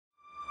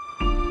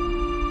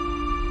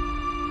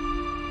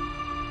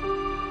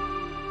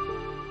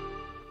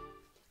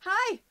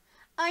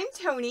I'm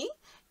Tony,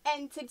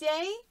 and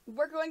today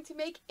we're going to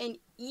make an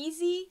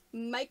easy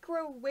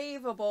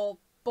microwavable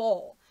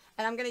bowl.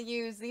 And I'm going to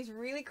use these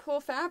really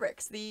cool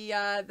fabrics, the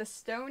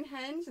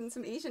Stonehenge and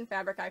some Asian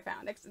fabric I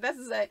found. This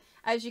is,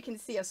 as you can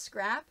see, a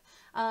scrap.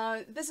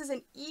 This is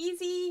an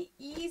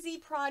easy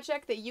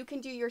project that you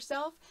can do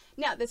yourself.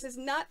 Now, this is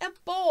not a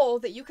bowl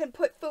that you can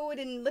put food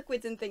and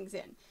liquids and things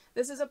in.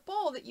 This is a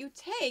bowl that you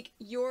take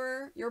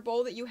your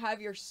bowl that you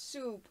have your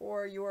soup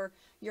or your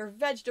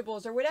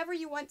vegetables or whatever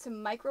you want to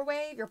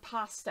microwave, your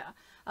pasta,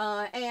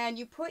 and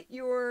you put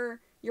your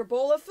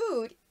bowl of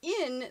food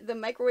in the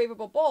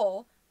microwavable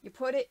bowl. You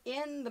put it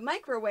in the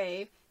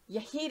microwave,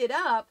 you heat it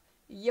up,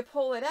 you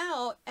pull it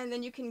out, and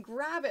then you can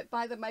grab it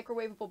by the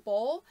microwavable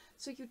bowl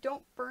so you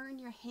don't burn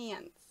your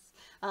hands.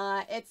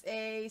 It's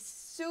a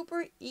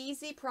super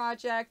easy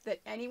project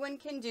that anyone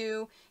can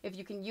do if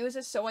you can use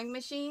a sewing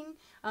machine.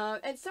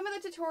 And some of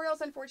the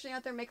tutorials, unfortunately,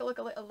 out there make it look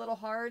a little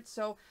hard,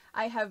 so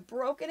I have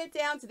broken it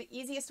down to the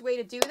easiest way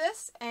to do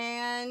this,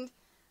 and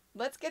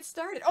let's get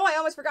started. Oh, I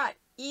almost forgot.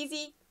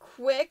 Easy,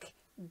 quick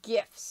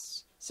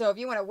gifts. So if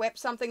you want to whip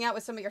something out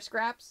with some of your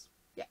scraps,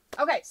 yeah.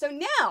 Okay, so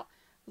now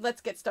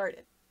let's get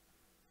started.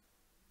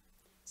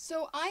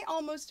 So I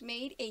almost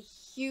made a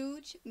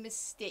huge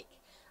mistake.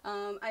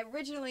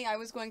 Originally I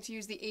was going to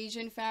use the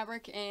Asian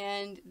fabric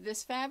and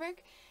this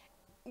fabric.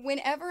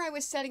 Whenever I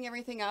was setting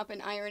everything up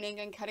and ironing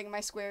and cutting my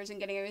squares and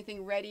getting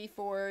everything ready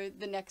for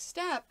the next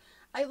step,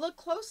 I looked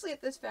closely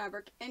at this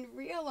fabric and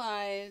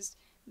realized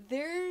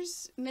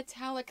there's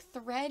metallic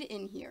thread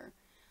in here.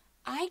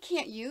 I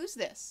can't use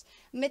this.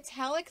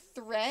 Metallic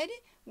thread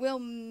will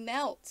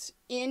melt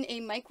in a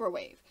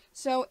microwave.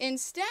 So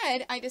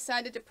instead, I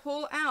decided to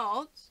pull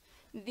out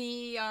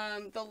the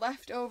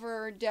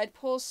leftover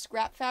Deadpool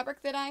scrap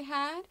fabric that I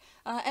had,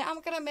 and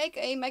I'm gonna make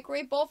a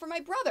microwave bowl for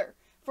my brother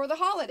for the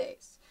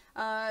holidays.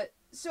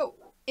 So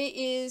it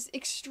is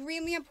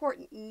extremely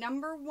important.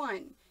 Number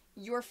one,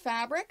 your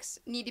fabrics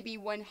need to be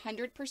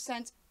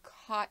 100%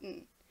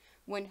 cotton.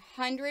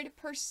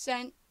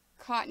 100%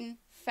 cotton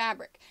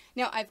fabric.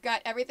 Now, I've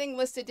got everything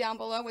listed down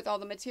below with all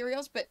the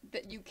materials, but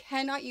that you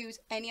cannot use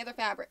any other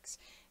fabrics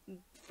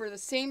for the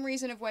same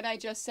reason of what I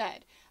just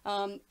said.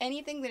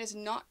 Anything that is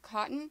not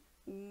cotton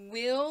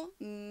will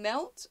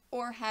melt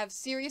or have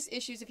serious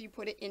issues if you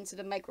put it into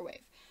the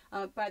microwave.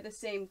 By the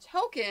same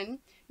token,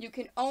 you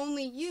can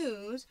only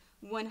use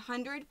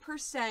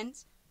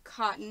 100%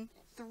 cotton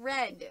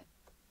thread.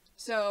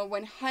 So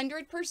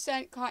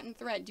 100% cotton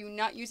thread. Do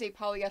not use a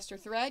polyester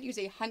thread. Use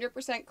a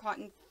 100%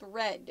 cotton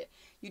thread.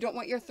 You don't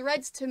want your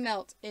threads to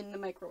melt in the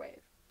microwave.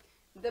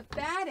 The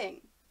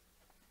batting.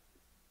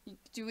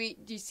 Do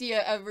you see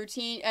a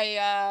routine,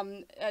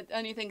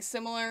 anything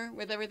similar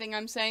with everything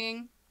I'm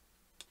saying?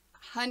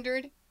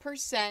 100%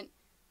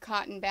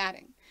 cotton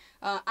batting.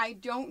 I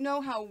don't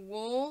know how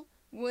wool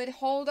would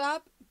hold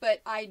up,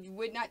 but I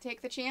would not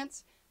take the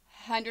chance.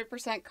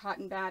 100%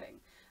 cotton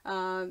batting.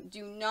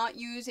 Do not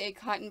use a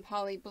cotton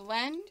poly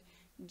blend,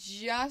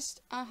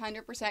 just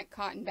 100%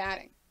 cotton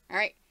batting. All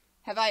right.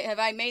 Have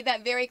I made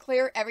that very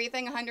clear?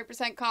 Everything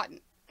 100%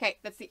 cotton. Okay,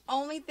 that's the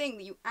only thing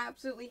that you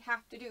absolutely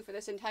have to do for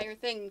this entire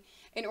thing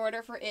in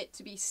order for it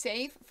to be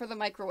safe for the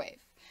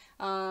microwave.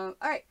 All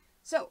right.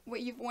 So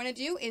what you want to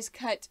do is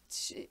cut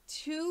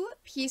two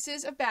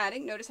pieces of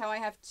batting. Notice how I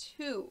have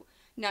two,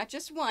 not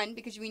just one,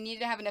 because we need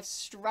to have enough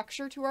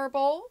structure to our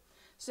bowl.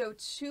 So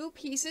 2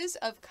 pieces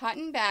of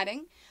cotton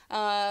batting,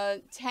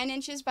 10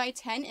 inches by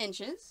 10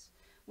 inches.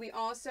 We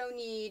also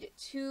need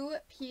 2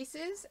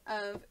 pieces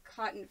of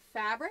cotton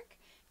fabric,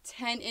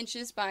 10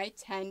 inches by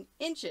 10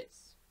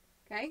 inches.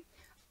 Okay?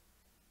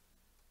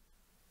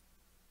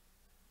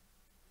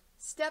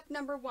 Step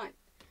number 1.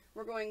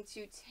 We're going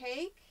to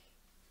take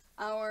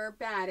our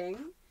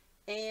batting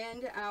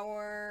and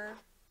our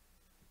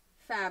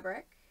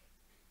fabric,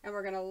 and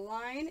we're going to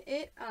line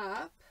it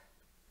up.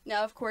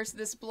 Now, of course,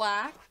 this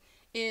black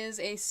is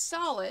a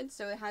solid,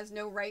 so it has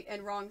no right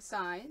and wrong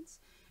sides.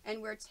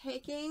 And we're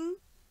taking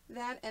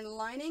that and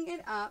lining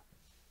it up,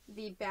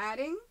 the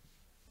batting,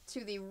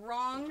 to the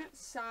wrong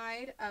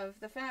side of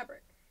the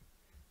fabric.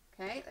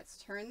 Okay, let's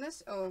turn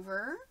this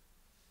over.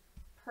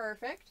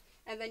 Perfect.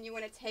 And then you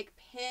want to take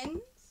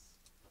pins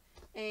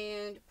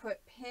and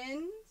put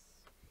pins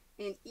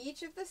in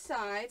each of the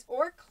sides,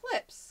 or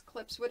clips.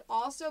 Clips would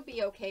also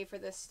be okay for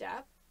this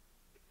step.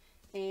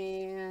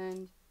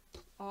 And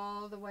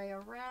all the way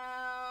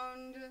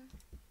around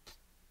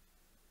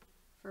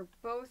for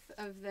both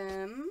of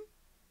them.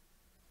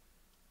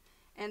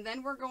 And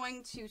then we're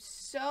going to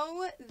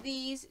sew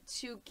these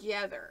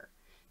together.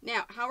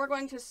 Now, how we're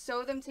going to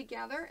sew them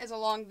together is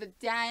along the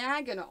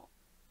diagonal.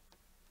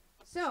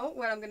 So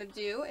what I'm going to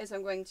do is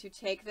I'm going to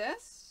take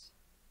this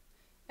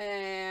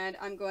and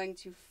I'm going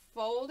to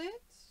fold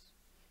it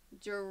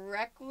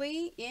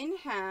directly in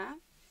half.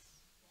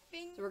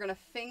 So we're going to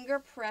finger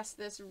press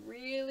this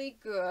really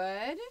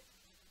good.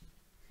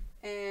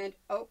 And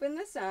open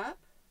this up,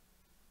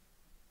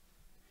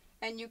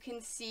 and you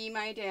can see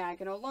my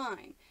diagonal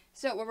line.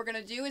 So what we're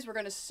going to do is we're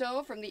going to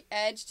sew from the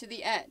edge to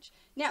the edge.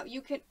 Now,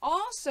 you can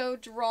also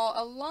draw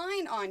a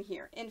line on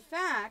here. In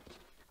fact,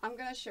 I'm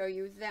going to show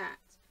you that.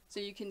 So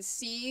you can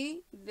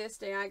see this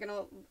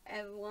diagonal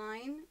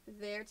line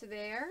there to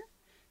there.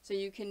 So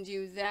you can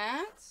do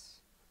that.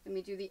 Let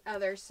me do the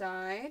other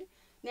side.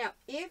 Now,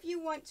 if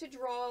you want to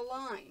draw a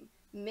line,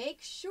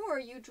 make sure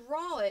you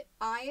draw it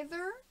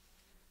either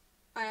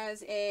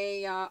as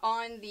a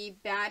on the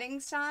batting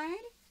side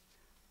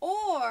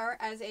or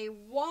as a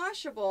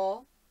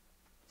washable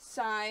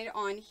side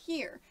on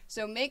here.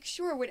 So make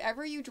sure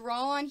whatever you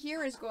draw on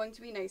here is going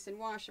to be nice and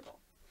washable.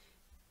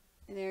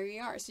 And there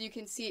you are. So you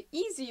can see it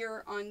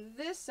easier on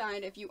this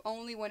side if you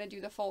only want to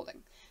do the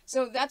folding.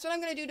 So that's what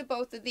I'm going to do to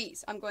both of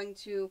these. I'm going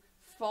to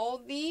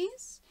fold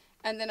these,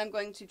 and then I'm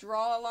going to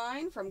draw a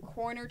line from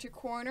corner to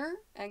corner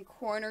and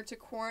corner to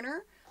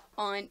corner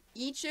on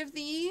each of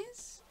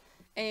these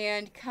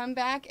and come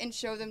back and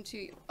show them to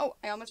you. Oh,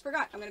 I almost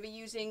forgot. I'm going to be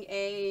using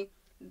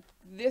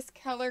this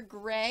color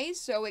gray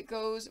so it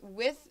goes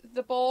with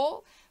the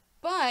bowl,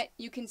 but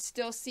you can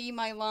still see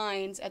my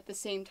lines at the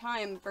same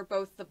time for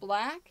both the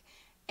black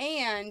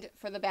and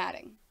for the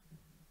batting.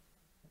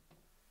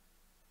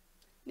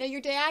 Now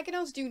your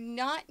diagonals do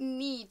not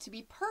need to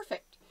be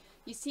perfect.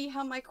 You see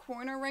how my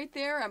corner right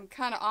there, I'm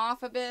kind of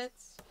off a bit,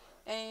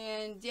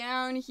 and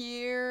down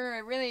here I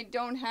really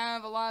don't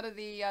have a lot of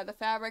the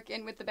fabric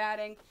in with the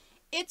batting.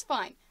 It's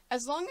fine.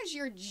 As long as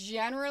you're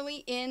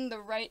generally in the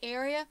right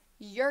area,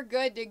 you're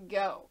good to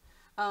go.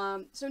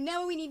 So now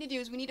what we need to do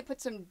is we need to put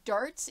some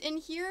darts in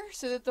here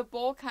so that the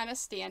bowl kind of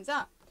stands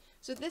up.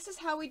 So this is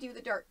how we do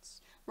the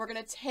darts. We're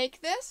going to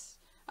take this,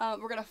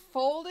 we're going to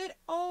fold it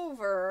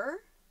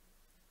over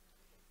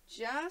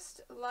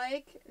just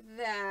like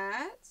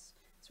that.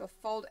 So we'll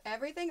fold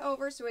everything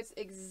over so it's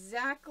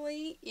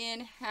exactly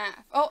in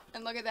half. Oh,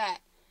 and look at that.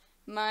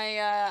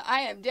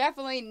 I am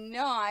definitely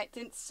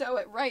didn't sew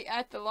it right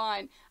at the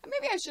line.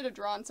 Maybe I should have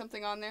drawn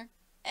something on there.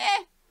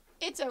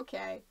 It's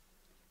okay.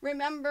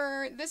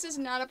 Remember, this is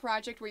not a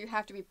project where you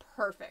have to be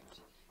perfect.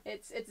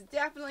 It's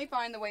definitely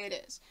fine the way it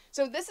is.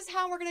 So this is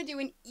how we're going to do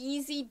an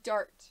easy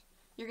dart.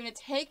 You're going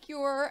to take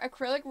your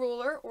acrylic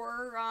ruler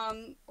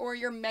or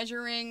your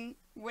measuring,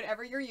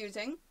 whatever you're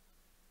using.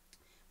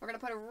 We're going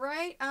to put it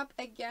right up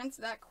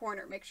against that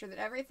corner. Make sure that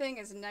everything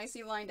is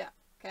nicely lined up,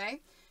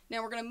 okay?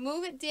 Now we're going to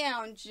move it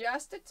down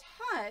just a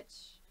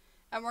touch,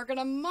 and we're going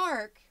to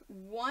mark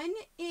 1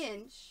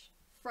 inch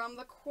from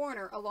the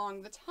corner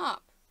along the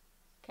top,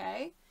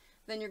 okay?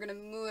 Then you're going to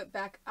move it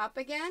back up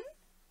again,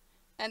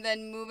 and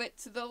then move it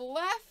to the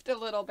left a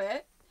little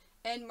bit,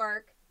 and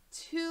mark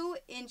 2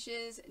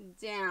 inches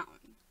down.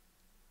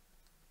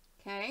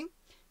 Okay,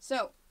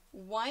 so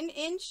 1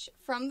 inch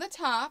from the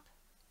top,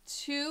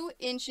 2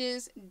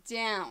 inches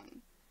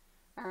down.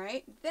 All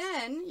right,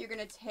 then you're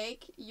going to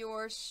take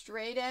your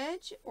straight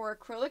edge or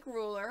acrylic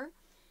ruler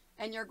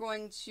and you're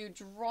going to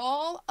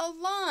draw a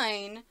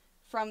line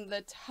from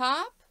the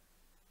top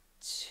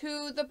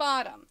to the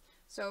bottom.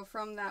 So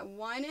from that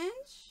 1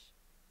 inch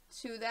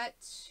to that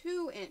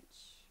 2 inch.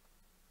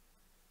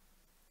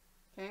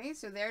 Okay,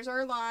 so there's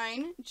our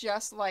line,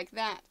 just like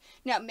that.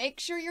 Now, make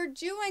sure you're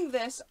doing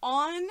this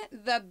on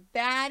the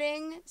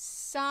batting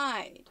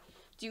side.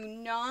 Do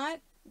not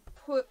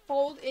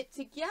fold it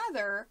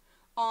together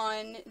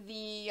on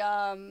the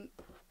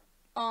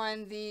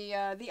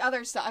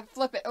other side.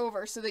 Flip it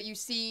over so that you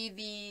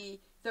see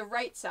the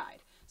right side.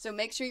 So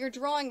make sure you're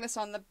drawing this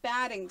on the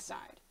batting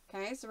side.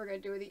 Okay, so we're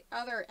going to do the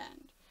other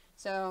end.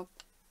 So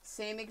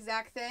same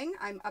exact thing.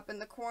 I'm up in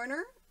the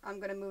corner. I'm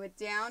going to move it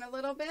down a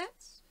little bit.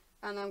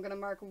 And I'm going to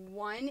mark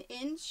 1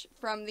 inch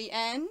from the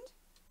end.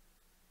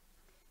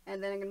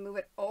 And then I'm going to move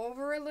it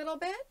over a little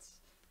bit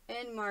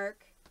and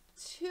mark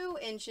 2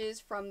 inches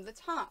from the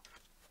top.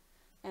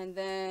 And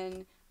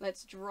then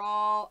let's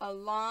draw a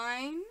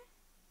line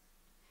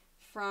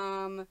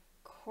from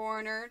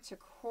corner to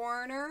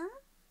corner.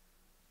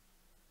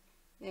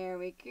 There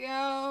we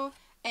go.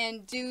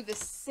 And do the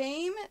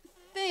same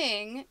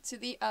thing to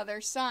the other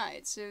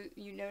side. So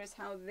you notice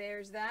how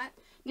there's that.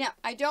 Now,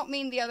 I don't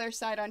mean the other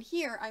side on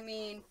here. I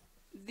mean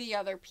the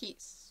other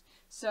piece.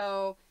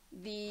 So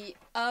the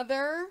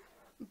other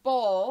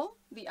bowl,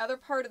 the other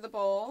part of the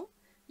bowl,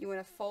 you want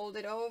to fold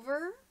it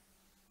over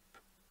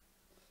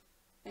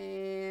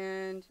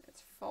and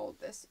let's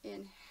fold this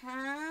in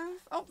half.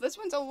 Oh, this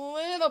one's a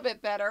little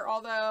bit better,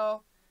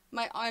 although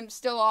I'm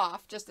still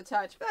off just a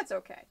touch, but that's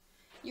okay.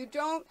 You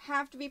don't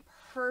have to be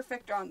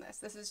perfect on this.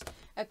 This is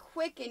a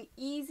quick and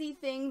easy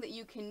thing that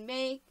you can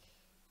make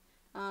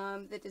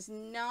that does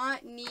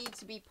not need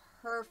to be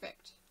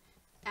perfect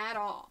at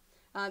all.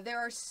 There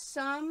are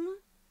some,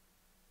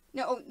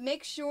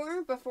 make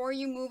sure before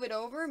you move it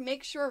over,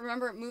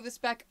 remember, move this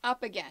back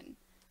up again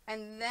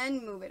and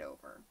then move it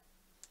over.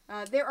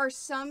 There are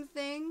some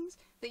things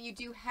that you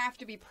do have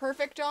to be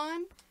perfect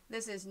on.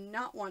 This is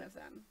not one of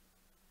them.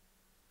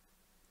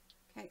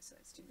 Okay, so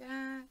let's do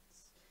that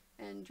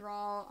and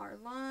draw our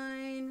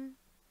line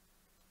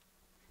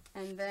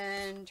and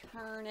then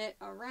turn it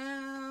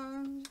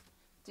around.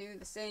 Do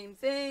the same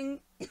thing.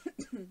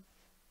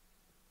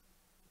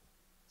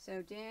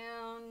 So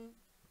down.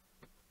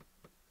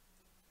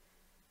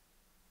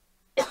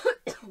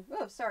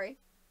 Oh, sorry.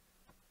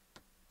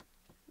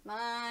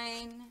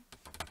 line,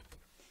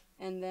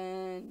 and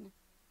then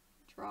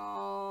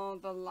draw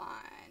the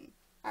line.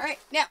 All right,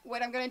 now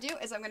what I'm going to do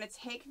is I'm going to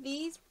take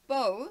these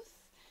both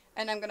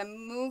and I'm going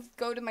to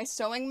go to my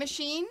sewing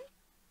machine,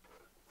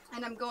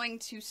 and I'm going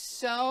to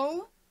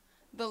sew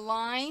the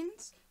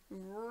lines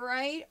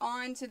right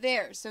onto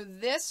there. So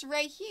this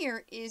right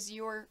here is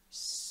your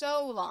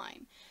sew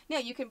line. Now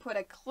you can put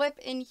a clip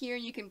in here,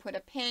 you can put a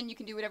pin, you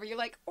can do whatever you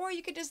like, or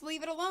you could just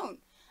leave it alone.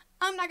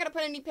 I'm not going to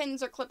put any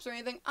pins or clips or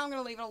anything. I'm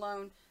going to leave it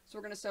alone. So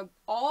we're going to sew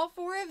all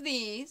 4 of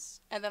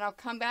these, and then I'll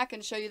come back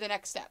and show you the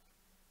next step.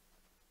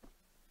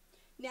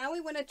 Now we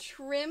want to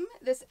trim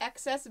this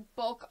excess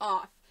bulk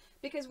off,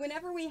 because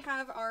whenever we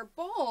have our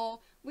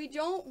bowl, we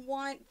don't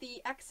want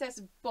the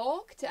excess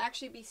bulk to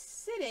actually be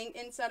sitting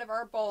inside of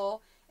our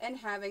bowl and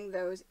having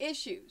those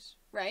issues,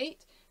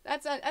 right?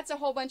 That's a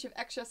whole bunch of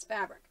excess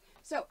fabric.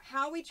 So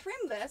how we trim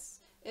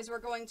this is we're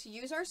going to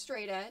use our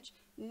straight edge.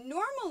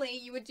 Normally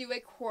you would do a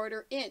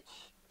 1/4 inch,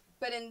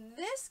 but in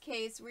this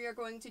case we are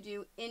going to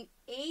do 1/8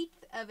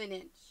 of an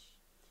inch.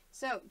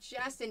 So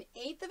just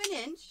 1/8 of an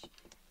inch,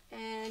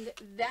 and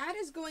that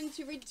is going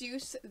to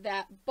reduce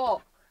that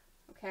bulk,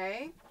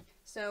 okay?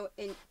 So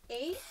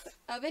 1/8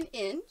 of an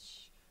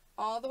inch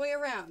all the way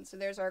around. So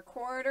there's our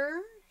 1/4,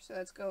 so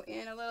let's go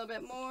in a little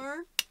bit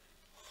more,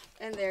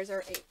 and there's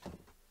our 1/8.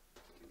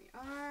 Here we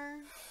are.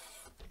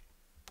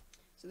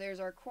 So there's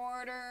our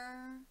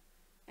 1/4,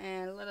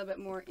 and a little bit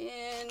more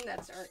in,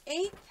 that's our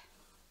 1/8.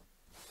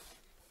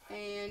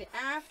 And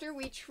after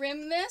we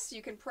trim this,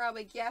 you can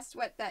probably guess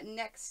what that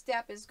next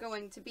step is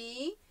going to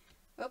be.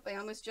 Oh, I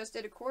almost just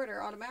did a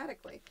 1/4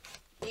 automatically.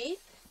 1/8,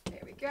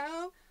 there we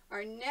go.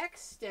 Our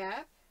next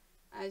step,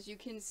 as you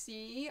can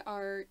see,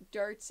 our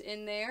darts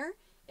in there,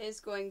 is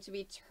going to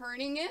be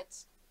turning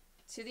it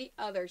to the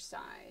other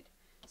side.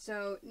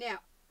 So now,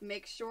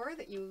 make sure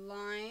that you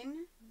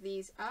line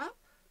these up.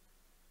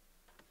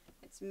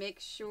 Let's make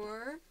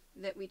sure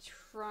that we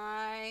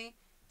try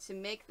to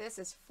make this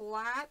as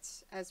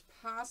flat as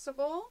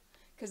possible,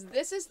 because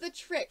this is the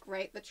trick,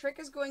 right? The trick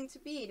is going to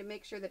be to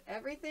make sure that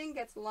everything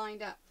gets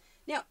lined up.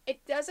 Now,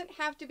 it doesn't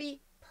have to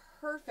be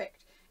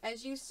perfect.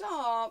 As you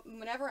saw,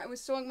 whenever I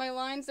was sewing my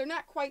lines, they're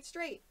not quite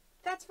straight.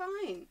 That's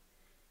fine.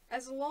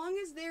 As long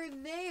as they're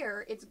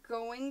there, it's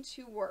going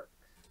to work,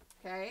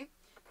 okay?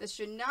 This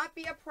should not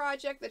be a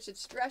project that should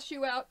stress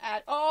you out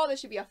at all. This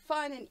should be a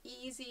fun and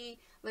easy,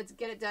 let's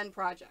get it done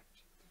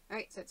project. All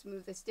right, so let's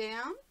move this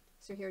down.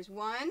 So here's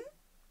 1,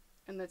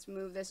 and let's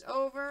move this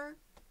over.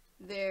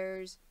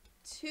 There's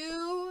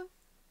 2,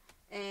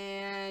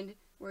 and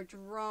we're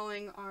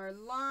drawing our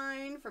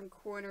line from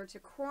corner to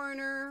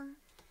corner,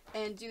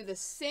 and do the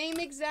same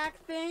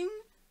exact thing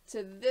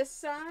to this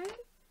side.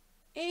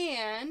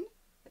 And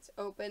let's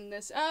open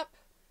this up,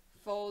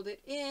 fold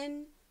it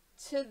in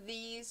to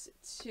these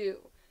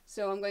 2.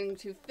 So I'm going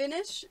to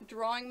finish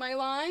drawing my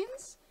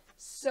lines,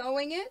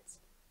 sewing it,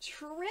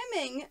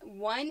 trimming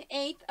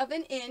 1/8 of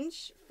an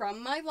inch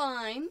from my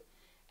line,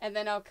 and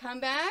then I'll come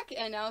back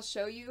and I'll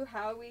show you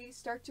how we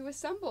start to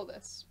assemble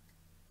this.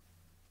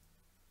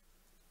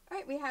 All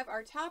right, we have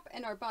our top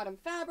and our bottom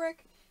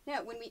fabric.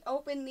 Now, when we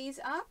open these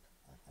up,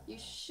 you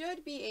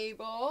should be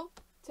able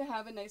to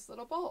have a nice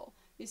little bowl.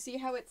 You see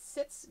how it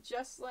sits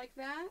just like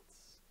that?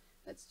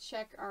 Let's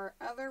check our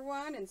other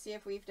one and see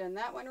if we've done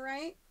that one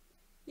right.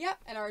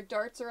 Yep, and our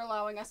darts are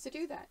allowing us to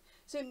do that.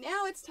 So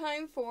now it's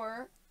time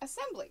for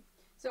assembly.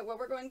 So what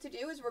we're going to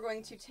do is we're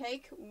going to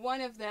take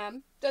one of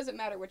them, doesn't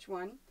matter which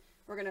one,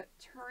 we're going to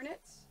turn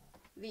it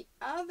the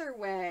other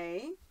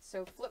way,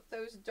 so flip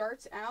those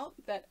darts out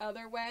that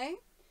other way,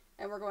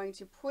 and we're going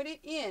to put it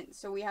in.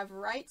 So we have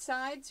right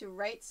side to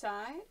right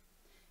side,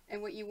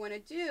 and what you want to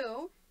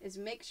do is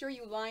make sure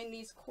you line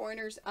these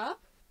corners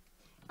up.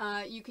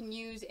 You can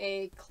use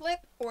a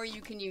clip or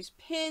you can use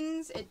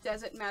pins, it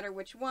doesn't matter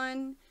which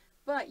one,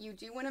 but you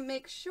do want to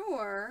make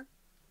sure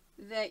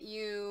that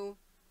you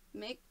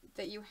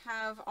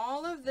have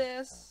all of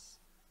this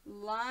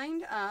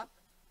lined up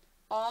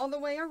all the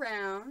way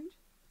around.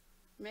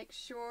 Make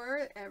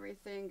sure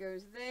everything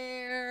goes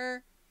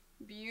there.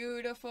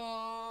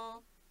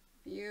 Beautiful,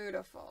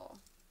 beautiful.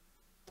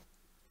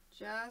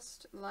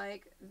 Just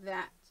like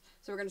that.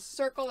 So we're going to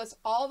circle this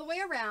all the way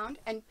around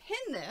and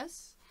pin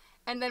this,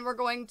 and then we're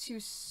going to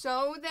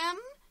sew them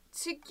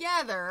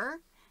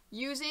together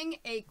using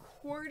a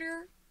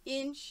 1/4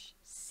 inch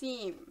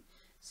seam.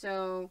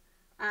 So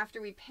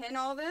after we pin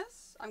all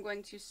this, I'm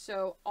going to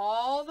sew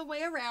all the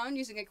way around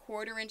using a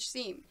 1/4 inch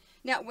seam.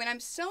 Now, when I'm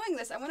sewing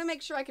this, I want to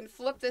make sure I can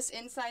flip this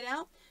inside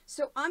out.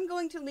 So I'm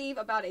going to leave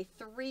about a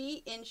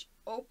 3-inch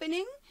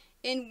opening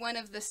in one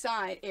of the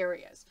side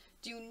areas.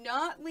 Do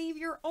not leave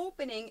your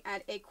opening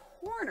at a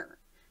corner.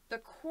 The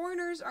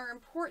corners are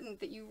important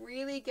that you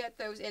really get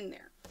those in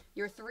there.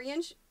 Your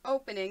 3-inch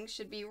opening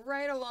should be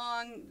right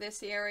along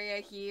this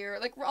area here,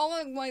 like all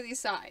along one of these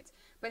sides,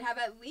 but have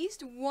at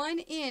least 1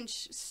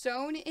 inch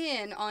sewn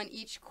in on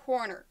each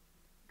corner.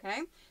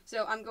 Okay,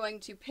 so I'm going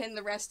to pin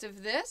the rest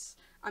of this.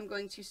 I'm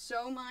going to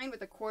sew mine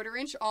with a 1/4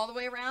 inch all the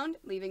way around,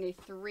 leaving a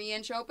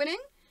 3-inch opening,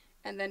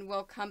 and then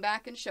we'll come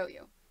back and show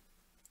you.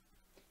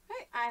 All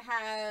right, I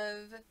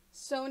have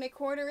sewn a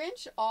 1/4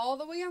 inch all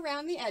the way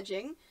around the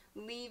edging,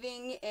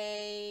 leaving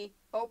a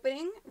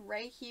opening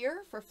right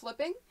here for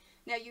flipping.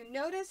 Now you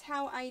notice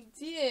how I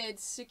did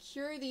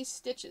secure these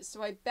stitches.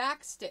 So I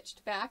back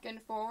stitched back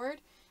and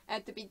forward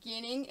at the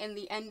beginning and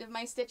the end of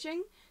my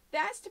stitching.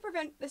 That's to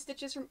prevent the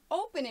stitches from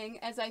opening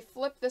as I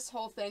flip this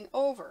whole thing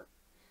over.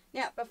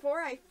 Now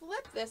before I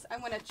flip this, I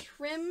want to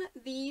trim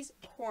these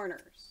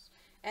corners.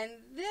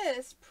 And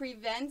this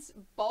prevents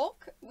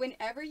bulk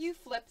whenever you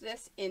flip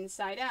this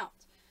inside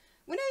out.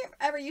 When I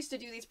ever used to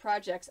do these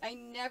projects, I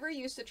never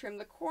used to trim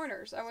the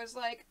corners. I was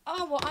like,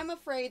 oh, well, I'm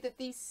afraid that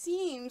these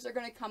seams are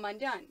going to come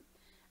undone.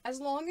 As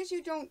long as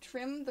you don't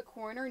trim the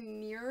corner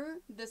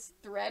near this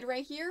thread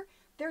right here,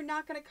 they're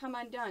not going to come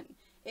undone.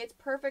 It's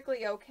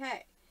perfectly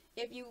okay.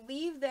 If you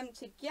leave them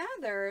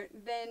together,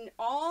 then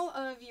all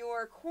of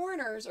your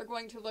corners are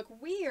going to look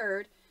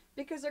weird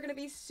because they're going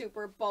to be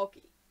super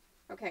bulky.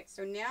 Okay,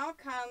 so now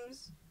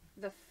comes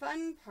the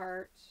fun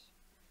part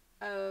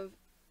of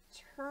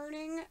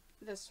turning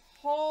this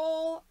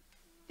whole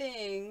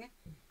thing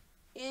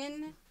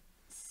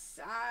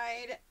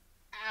inside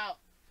out.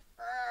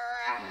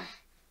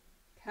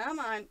 Come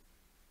on,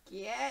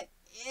 get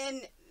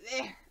in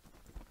there.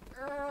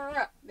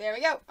 There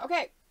we go.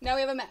 Okay, now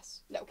we have a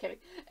mess. No kidding.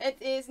 It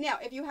is now,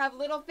 if you have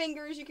little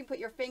fingers, you can put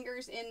your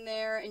fingers in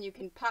there and you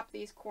can pop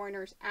these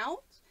corners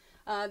out.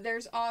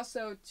 There's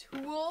also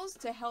tools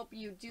to help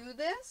you do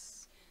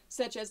this,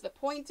 such as the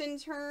point and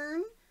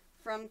turn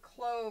from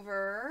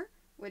Clover,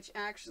 which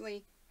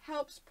actually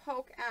helps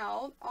poke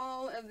out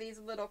all of these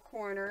little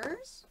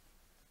corners.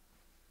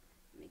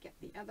 Let me get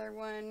the other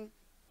one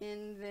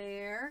in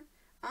there.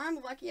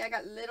 I'm lucky I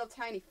got little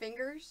tiny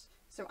fingers,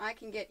 so I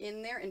can get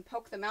in there and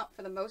poke them out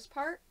for the most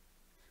part.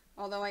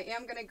 Although I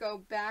am going to go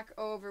back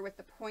over with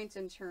the point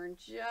and turn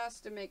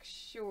just to make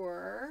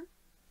sure.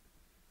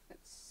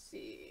 Let's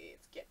see,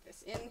 let's get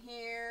this in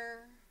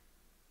here.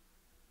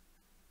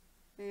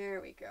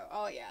 There we go.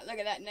 Oh yeah, look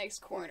at that nice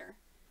corner.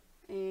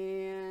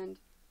 And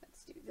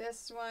let's do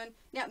this one.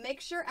 Now make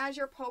sure as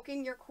you're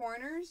poking your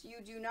corners,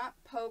 you do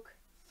not poke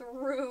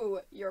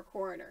through your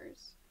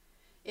corners.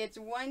 It's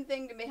one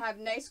thing to have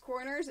nice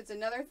corners, it's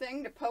another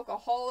thing to poke a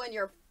hole in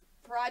your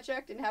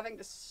project and having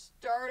to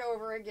start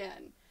over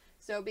again.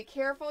 So be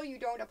careful you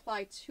don't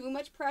apply too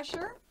much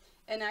pressure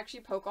and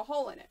actually poke a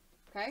hole in it.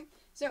 Okay,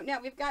 so now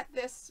we've got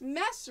this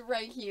mess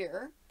right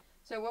here.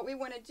 So what we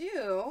want to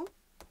do,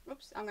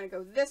 oops, I'm going to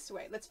go this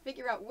way. Let's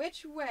figure out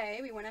which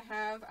way we want to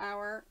have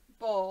our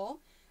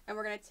bowl. And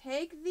we're going to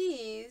take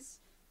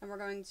these and we're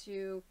going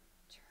to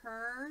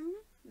turn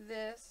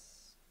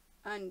this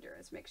under.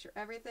 Let's make sure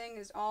everything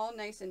is all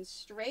nice and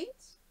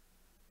straight.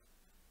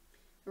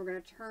 We're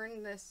going to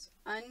turn this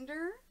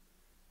under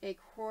a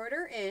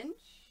 1/4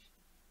 inch.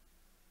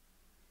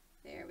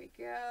 There we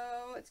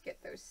go. Let's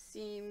get those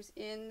seams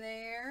in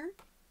there.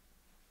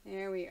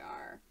 There we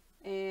are.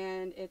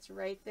 And it's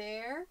right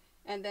there.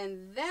 And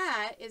then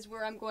that is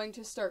where I'm going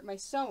to start my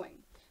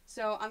sewing.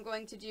 So I'm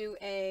going to do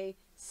a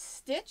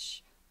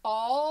stitch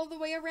all the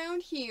way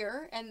around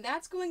here, and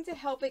that's going to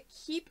help it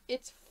keep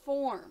its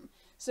form.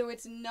 So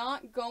it's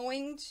not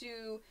going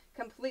to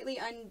completely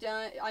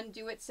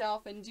undo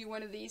itself and do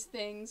one of these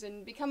things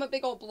and become a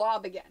big old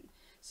blob again.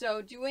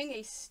 So doing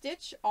a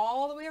stitch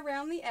all the way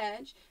around the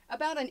edge,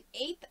 about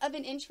 1/8 of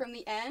an inch from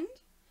the end,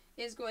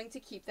 is going to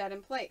keep that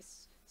in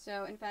place.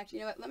 So in fact,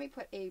 you know what, let me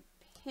put a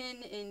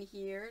pin in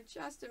here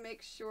just to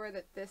make sure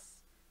that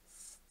this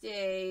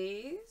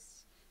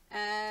stays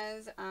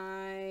as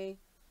I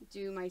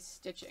do my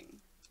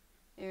stitching.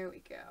 There we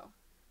go.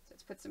 So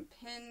let's put some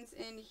pins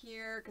in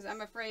here because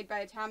I'm afraid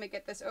by the time I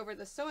get this over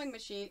the sewing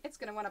machine, it's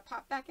going to want to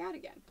pop back out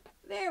again.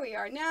 There we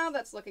are. Now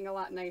that's looking a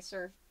lot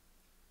nicer.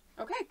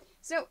 Okay,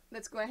 so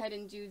let's go ahead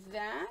and do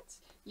that.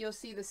 You'll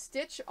see the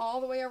stitch all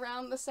the way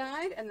around the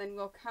side, and then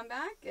we'll come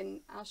back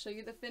and I'll show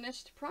you the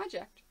finished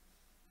project.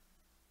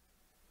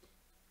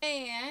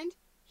 And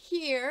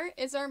here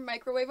is our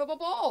microwavable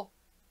bowl.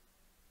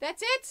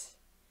 That's it.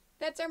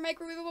 That's our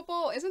microwavable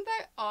bowl. Isn't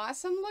that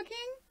awesome looking?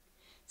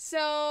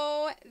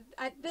 So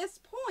at this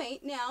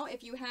point now,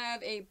 if you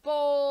have a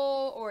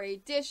bowl or a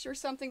dish or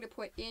something to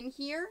put in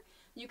here,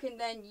 you can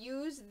then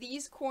use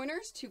these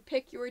corners to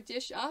pick your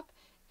dish up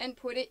and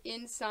put it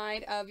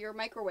inside of your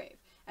microwave.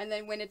 And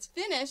then when it's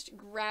finished,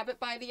 grab it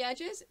by the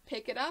edges,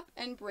 pick it up,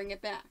 and bring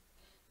it back.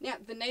 Now,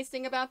 the nice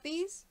thing about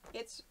these,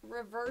 it's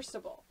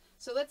reversible.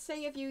 So let's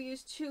say if you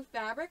use 2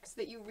 fabrics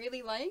that you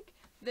really like,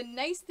 the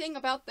nice thing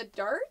about the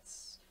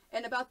darts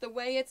and about the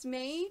way it's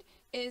made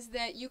is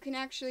that you can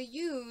actually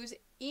use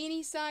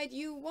any side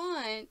you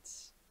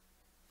want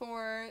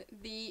for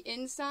the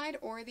inside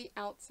or the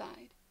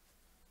outside.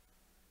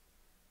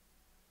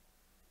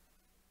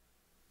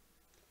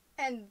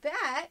 And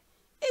that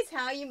is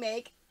how you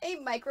make a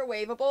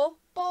microwavable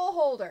bowl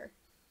holder.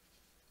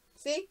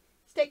 See?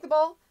 Just take the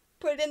bowl,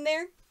 put it in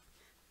there,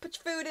 put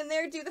your food in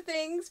there, do the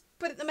things,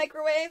 put it in the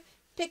microwave,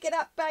 pick it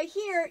up by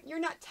here. You're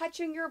not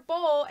touching your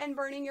bowl and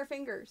burning your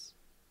fingers.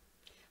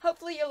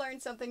 Hopefully you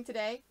learned something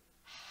today.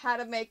 How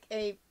to make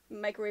a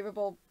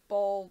microwavable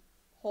bowl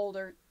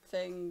holder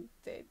thing,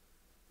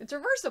 it's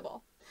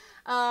reversible.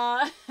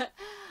 Thank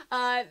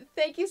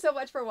you so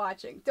much for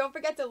watching. Don't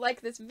forget to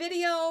like this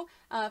video,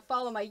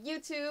 follow my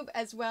YouTube,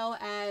 as well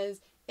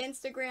as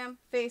Instagram,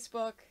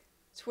 Facebook,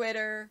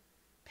 Twitter,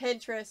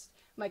 Pinterest,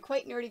 my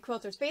Quite Nerdy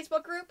Quilters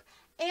Facebook group,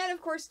 and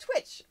of course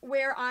Twitch,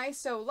 where I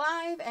sew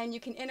live and you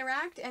can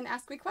interact and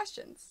ask me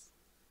questions.